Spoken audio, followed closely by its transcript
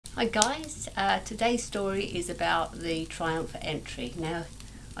Hi guys, today's story is about the triumphant entry. Now,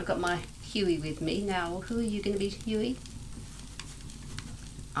 I've got my Huey with me. Now, who are you going to be, Huey?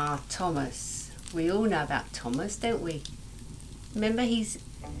 Thomas. We all know about Thomas, don't we? Remember, he's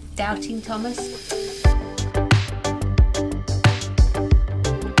doubting Thomas?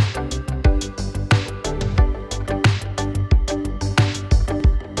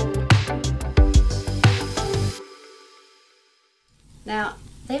 Now,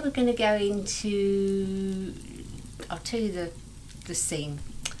 they were going to go into, I'll tell you the scene.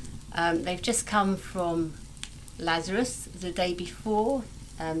 They've just come from Lazarus the day before.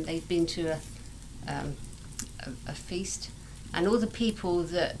 They've been to a feast, and all the people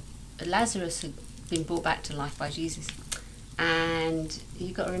that Lazarus had been brought back to life by Jesus. And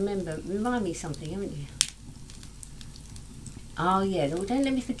you've got to remind me something, haven't you? Oh yeah, don't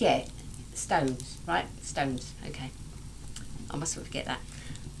let me forget. Stones, right? Stones, okay. I mustn't forget that.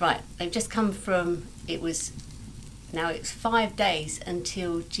 Right, they've just come from, it's 5 days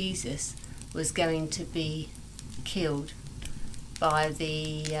until Jesus was going to be killed by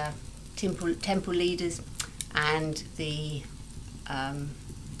the temple leaders and the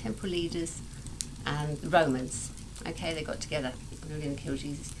Romans. Okay, they got together. They were going to kill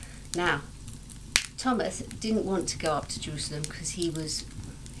Jesus. Now, Thomas didn't want to go up to Jerusalem because he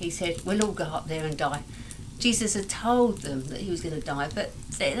said, we'll all go up there and die. Jesus had told them that he was going to die, but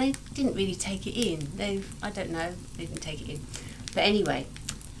they didn't really take it in. I don't know, they didn't take it in. But anyway,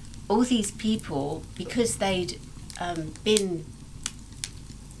 all these people, because they'd been,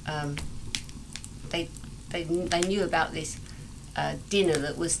 they knew about this dinner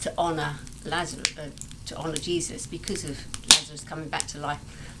that was to honour Lazarus, to honour Jesus because of Lazarus coming back to life.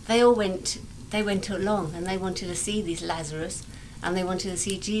 They went along, and they wanted to see this Lazarus, and they wanted to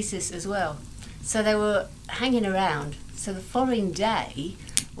see Jesus as well. So they were hanging around. So the following day,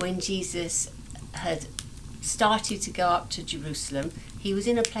 when Jesus had started to go up to Jerusalem, he was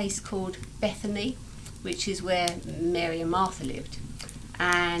in a place called Bethany, which is where Mary and Martha lived.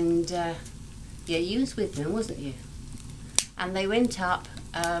 And yeah, you was with them, wasn't you? And they went up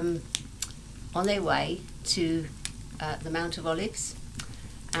on their way to the Mount of Olives.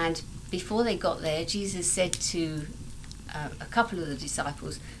 And before they got there, Jesus said to a couple of the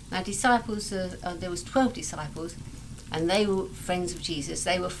disciples. Now, there was 12 disciples, and they were friends of Jesus.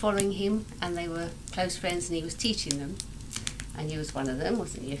 They were following him, and they were close friends, and he was teaching them. And you was one of them,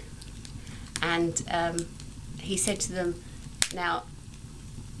 wasn't you? And he said to them, now,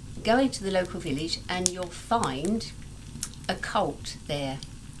 go into the local village, and you'll find a colt there,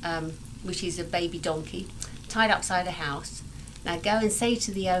 which is a baby donkey, tied upside a house. Now, go and say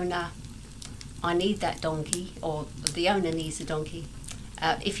to the owner, I need that donkey, or the owner needs the donkey,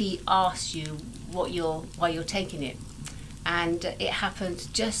 if he asks you why you're taking it. And it happened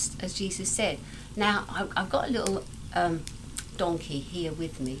just as Jesus said. Now, I've got a little donkey here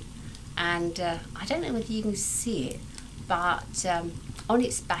with me, and I don't know whether you can see it, but on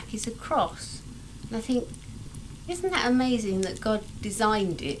its back is a cross. And I think, isn't that amazing that God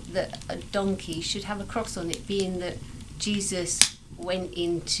designed it, that a donkey should have a cross on it, being that Jesus went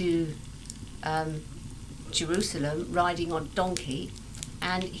into Jerusalem riding on a donkey,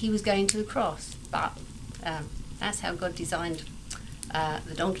 and he was going to the cross. But that's how God designed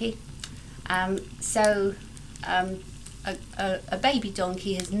the donkey. So a baby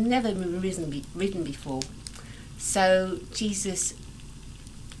donkey has never been ridden before. So Jesus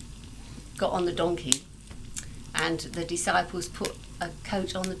got on the donkey, and the disciples put a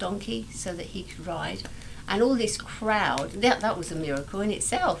coat on the donkey so that he could ride. And all this crowd, that was a miracle in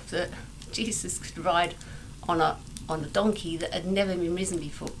itself, that Jesus could ride on a donkey that had never been ridden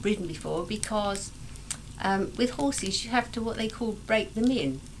before, because with horses you have to what they call break them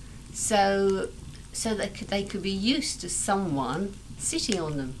in, so that they could be used to someone sitting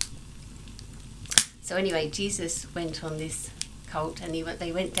on them. So anyway, Jesus went on this colt, and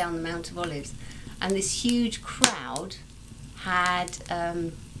they went down the Mount of Olives, and this huge crowd that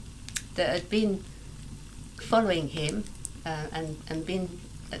had been following him and been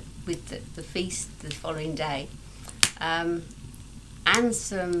with the feast the following day, and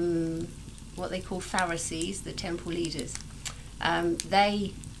some what they call Pharisees, the temple leaders,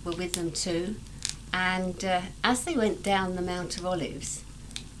 they were with them too. And as they went down the Mount of Olives,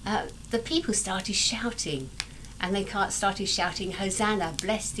 the people started shouting, and they started shouting, Hosanna,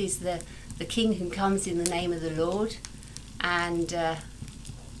 blessed is the King who comes in the name of the Lord. And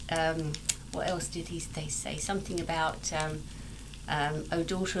what else did they say? Something about O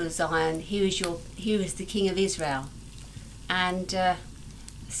daughter of Zion, here is the King of Israel. And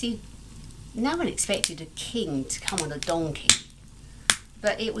see, no one expected a king to come on a donkey,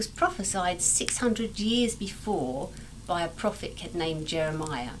 but it was prophesied 600 years before by a prophet named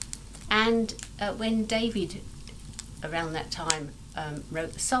Jeremiah. And when David, around that time,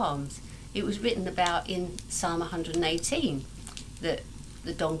 wrote the Psalms, it was written about in Psalm 118 that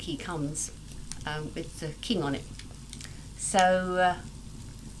the donkey comes with the king on it. So,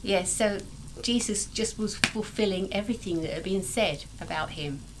 so Jesus just was fulfilling everything that had been said about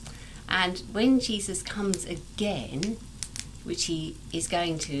him. And when Jesus comes again, which he is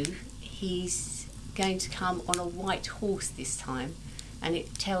going to, he's going to come on a white horse this time, and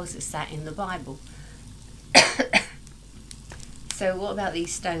it tells us that in the Bible. So what about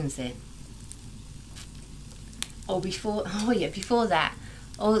these stones then? Before that,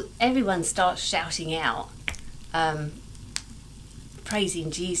 everyone starts shouting out,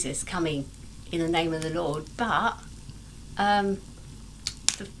 praising Jesus coming in the name of the Lord, but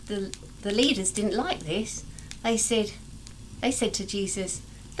the leaders didn't like this. They said to Jesus,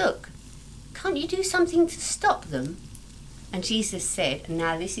 "Look, can't you do something to stop them?" And Jesus said, and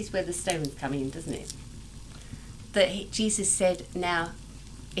now this is where the stones come in, doesn't it? Jesus said, "Now,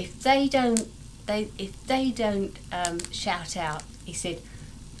 if they don't shout out," he said,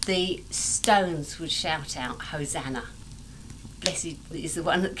 "the stones would shout out, Hosanna. Blessed is the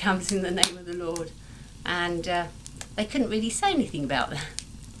one that comes in the name of the Lord." And they couldn't really say anything about that.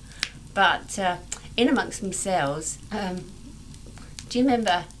 But in amongst themselves, do you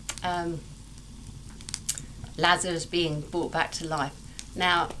remember Lazarus being brought back to life?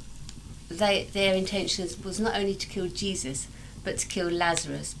 Now, their intentions was not only to kill Jesus, but to kill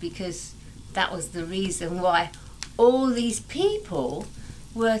Lazarus, because that was the reason why all these people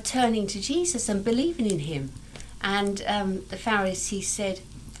were turning to Jesus and believing in him. And the Pharisees said,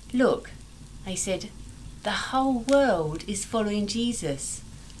 "Look," they said, "the whole world is following Jesus,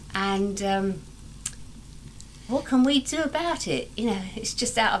 and what can we do about it? You know, it's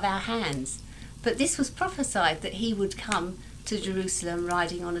just out of our hands." But this was prophesied, that he would come to Jerusalem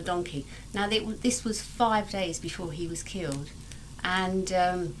riding on a donkey. Now this was 5 days before he was killed, and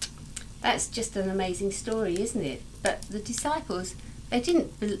that's just an amazing story, isn't it? But the disciples, they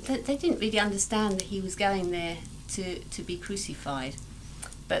didn't really understand that he was going there to be crucified.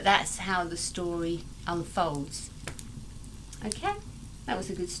 But that's how the story unfolds. Okay, that was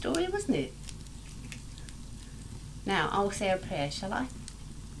a good story, wasn't it? Now I'll say a prayer, shall I?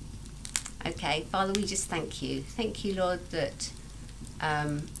 Okay, Father, we just thank you. Thank you, Lord, that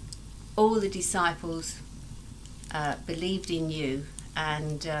all the disciples believed in you,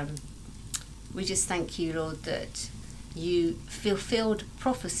 and we just thank you, Lord, that you fulfilled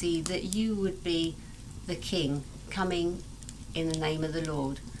prophecy that you would be the King coming in the name of the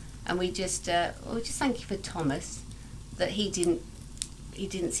Lord. And we just thank you for Thomas, that he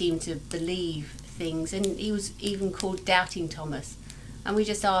didn't seem to believe things, and he was even called Doubting Thomas. And we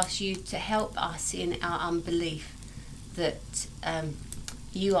just ask you to help us in our unbelief, that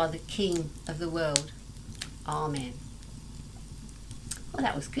you are the King of the world. Amen. Well,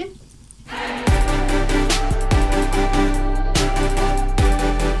 that was good.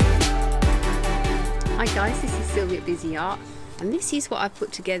 Hi guys, this is Sylvi at Busy Art, and this is what I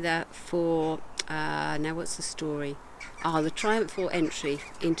put together for, now what's the story? The triumphal entry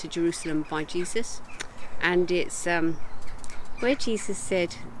into Jerusalem by Jesus. And it's where Jesus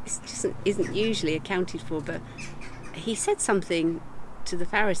said, it just isn't usually accounted for, but he said something to the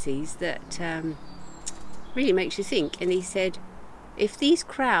Pharisees that really makes you think. And he said, if these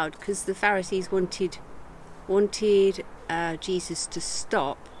crowd, because the Pharisees wanted Jesus to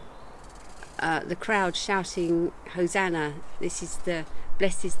stop the crowd shouting, Hosanna, this is the,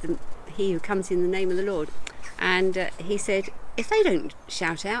 blessed is he who comes in the name of the Lord. And he said, if they don't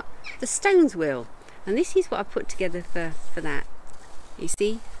shout out, the stones will. And this is what I put together for that. You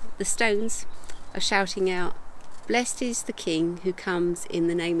see, the stones are shouting out, blessed is the King who comes in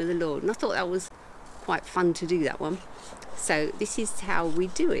the name of the Lord. And I thought that was quite fun to do, that one. So this is how we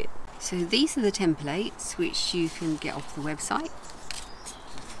do it. So these are the templates which you can get off the website.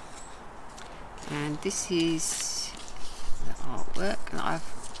 And this is the artwork. And I've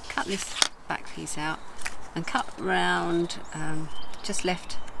cut this back piece out and cut round, just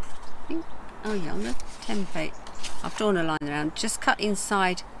left, I think, oh yeah, on the template I've drawn a line around, just cut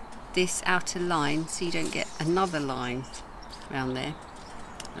inside this outer line so you don't get another line around there,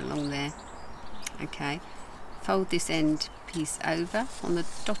 along there. Okay, fold this end piece over on the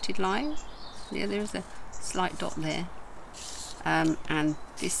dotted line. Yeah, there's a slight dot there, and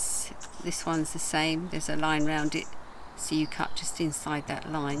this one's the same. There's a line round it, so you cut just inside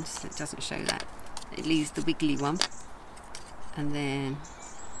that line so it doesn't show that. It leaves the wiggly one, and then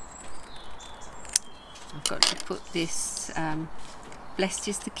I've got to put this blessed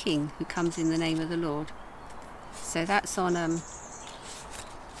is the King who comes in the name of the Lord. So that's on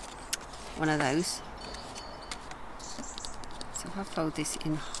one of those. So if I fold this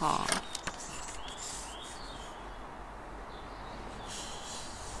in half,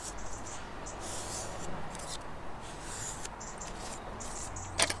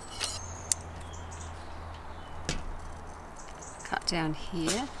 cut down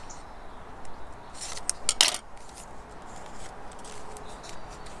here,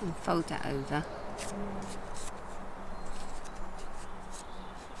 and fold that over.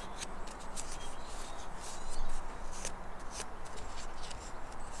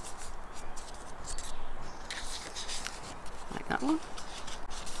 Like that one.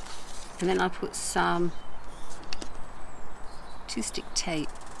 And then I put some 2-stick tape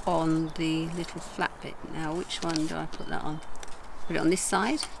on the little flat bit. Now which one do I put that on? Put it on this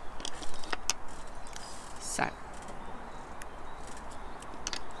side. So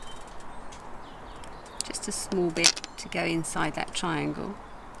just a small bit to go inside that triangle,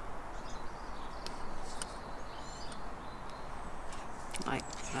 like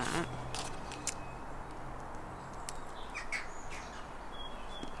that.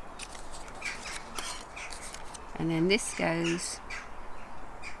 And then this goes,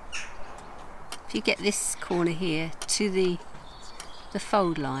 if you get this corner here to the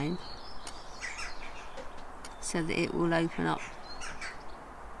fold line, so that it will open up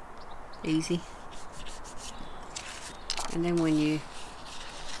easy. And then when you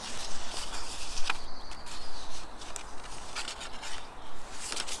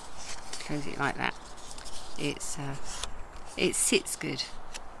close it like that, it sits good,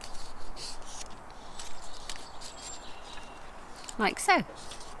 like so.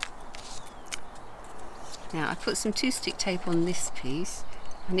 Now I put some 2-stick tape on this piece.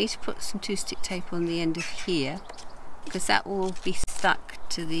 I need to put some 2-stick tape on the end of here, because that will be stuck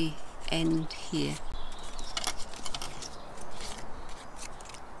to the end here.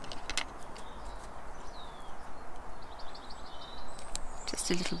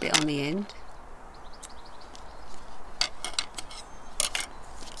 Just a little bit on the end.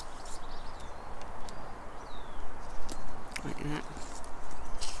 Like that.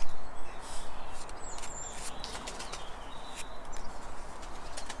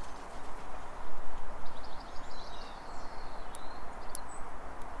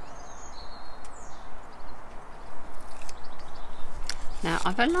 Now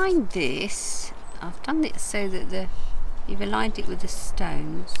I've aligned this, I've done it so that you've aligned it with the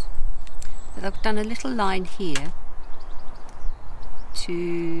stones, but I've done a little line here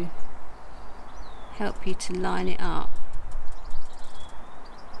to help you to line it up.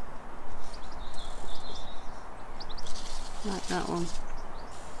 Like that one.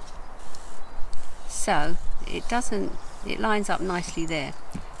 So it lines up nicely there.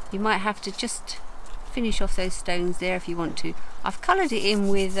 You might have to just finish off those stones there if you want to. I've coloured it in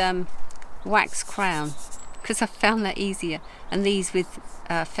with wax crown because I found that easier, and these with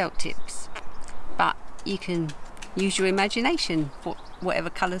felt tips, but you can use your imagination for whatever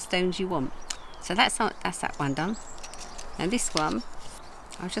colour stones you want. So that's that one done. And this one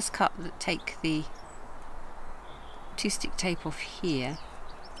I'll just take the 2-stick tape off here,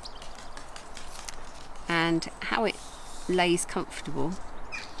 and how it lays comfortable,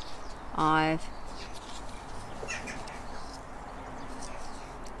 I've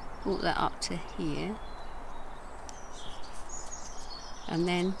brought that up to here, and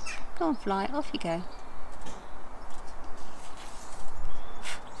then go on, fly, off you go.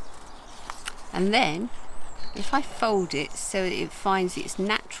 And then if I fold it so that it finds its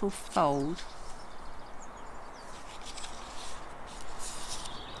natural fold,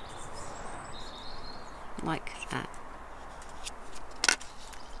 like that,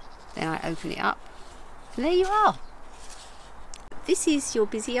 then I open it up, and there you are. This is your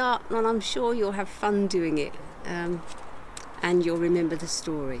busy art, and I'm sure you'll have fun doing it, and you'll remember the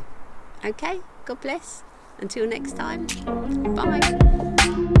story. Okay, God bless. Until next time,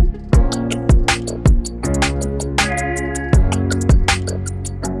 bye.